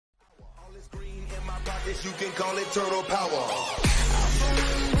Pockets, you can call it turtle power.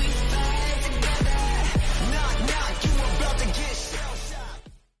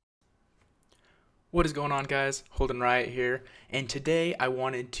 What is going on, guys? HoldenRiot here, and today I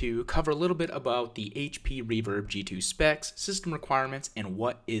wanted to cover a little bit about the HP Reverb G2 specs, system requirements, and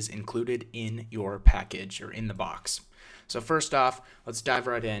what is included in your package or in the box. So first off, let's dive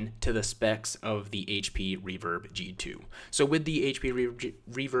right in to the specs of the HP Reverb G2. So with the HP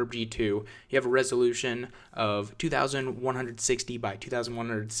Reverb G2, you have a resolution of 2160 by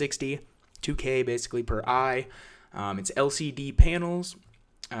 2160, 2K basically per eye. It's LCD panels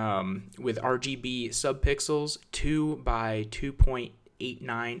with RGB subpixels, 2 by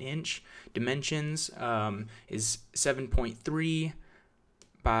 2.89 inch. Dimensions is 7.3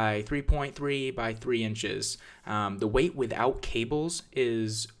 by 3.3 by 3 inches. The weight without cables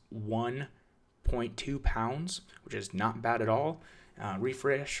is 1.2 pounds, which is not bad at all.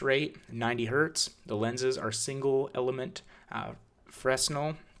 Refresh rate 90 hertz. The lenses are single element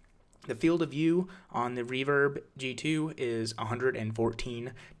Fresnel. The field of view on the Reverb G2 is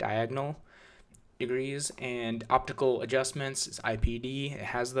 114 diagonal degrees, and optical adjustments is IPD. It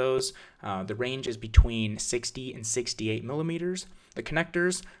has those. The range is between 60 and 68 millimeters. The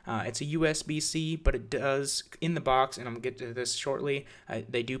connectors, it's a USB-C, but it does, in the box, and I'm going to get to this shortly,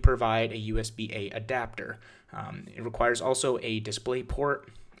 they do provide a USB-A adapter. It requires also a display port,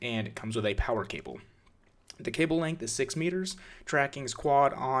 and it comes with a power cable. The cable length is 6 meters, tracking is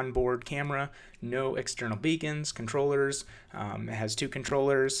quad onboard camera, no external beacons, controllers, it has 2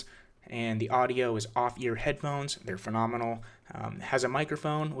 controllers, and the audio is off-ear headphones. They're phenomenal. It has a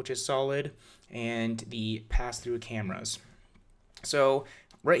microphone, which is solid, and the pass-through cameras. So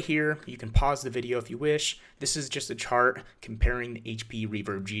right here, you can pause the video if you wish. This is just a chart comparing the HP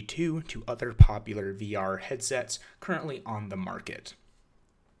Reverb G2 to other popular VR headsets currently on the market.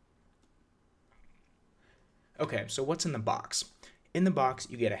 Okay, so what's in the box? In the box,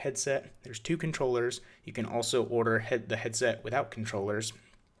 you get a headset. There's 2 controllers. You can also order the headset without controllers.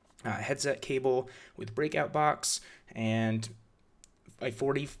 Headset cable with breakout box, and a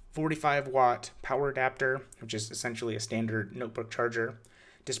 45 watt power adapter, which is essentially a standard notebook charger.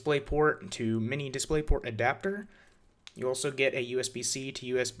 Display port to mini display port adapter. You also get a USB-C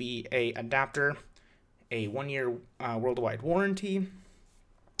to USB-A adapter, a 1-year worldwide warranty,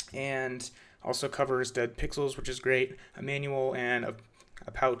 and also covers dead pixels, which is great, a manual, and a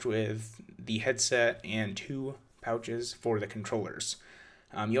pouch with the headset and 2 pouches for the controllers.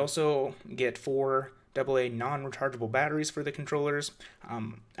 You also get 4 AA non-rechargeable batteries for the controllers.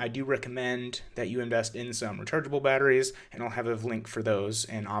 I do recommend that you invest in some rechargeable batteries, and I'll have a link for those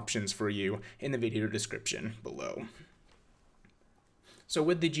and options for you in the video description below. So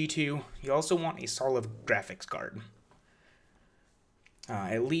with the G2, you also want a solid graphics card.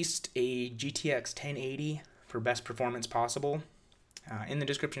 At least a GTX 1080 for best performance possible. In the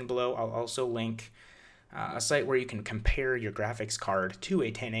description below, I'll also link a site where you can compare your graphics card to a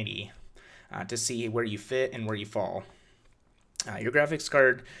 1080 to see where you fit and where you fall. Your graphics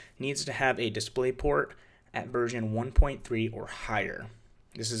card needs to have a display port at version 1.3 or higher.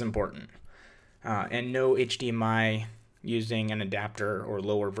 This is important. And no HDMI using an adapter or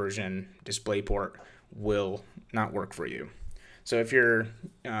lower version display port will not work for you. So if your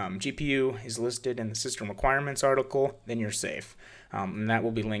GPU is listed in the system requirements article, then you're safe. And that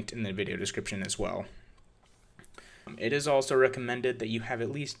will be linked in the video description as well. It is also recommended that you have at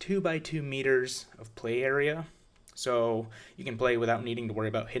least 2 by 2 meters of play area, so you can play without needing to worry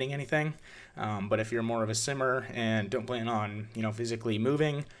about hitting anything. But if you're more of a simmer and don't plan on, physically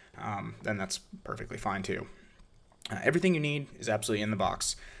moving, then that's perfectly fine too. Everything you need is absolutely in the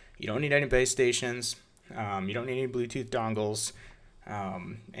box. You don't need any base stations. You don't need any Bluetooth dongles,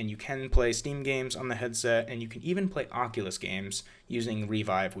 and you can play Steam games on the headset, and you can even play Oculus games using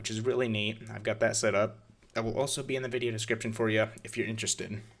Revive, which is really neat. I've got that set up. That will also be in the video description for you if you're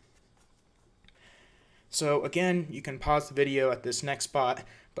interested. So again, you can pause the video at this next spot,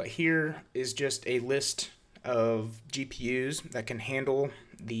 but here is just a list of GPUs that can handle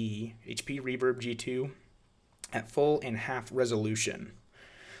the HP Reverb G2 at full and half resolution.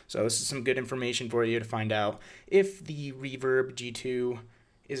 So this is some good information for you to find out if the Reverb G2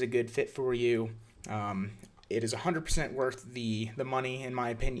 is a good fit for you. It is 100% worth the money, in my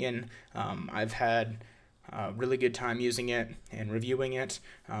opinion. I've had a really good time using it and reviewing it.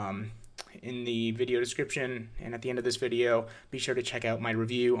 In the video description and at the end of this video, be sure to check out my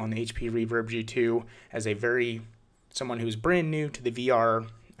review on the HP Reverb G2 as someone who's brand new to the VR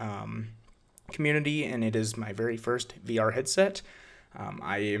community, and it is my very first VR headset.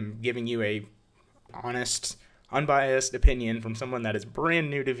 I am giving you a honest unbiased opinion from someone that is brand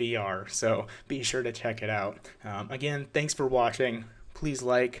new to VR, so be sure to check it out. Again, thanks for watching. Please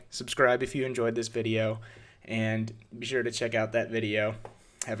like, subscribe if you enjoyed this video, and be sure to check out that video.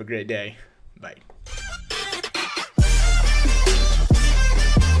 Have a great day. Bye.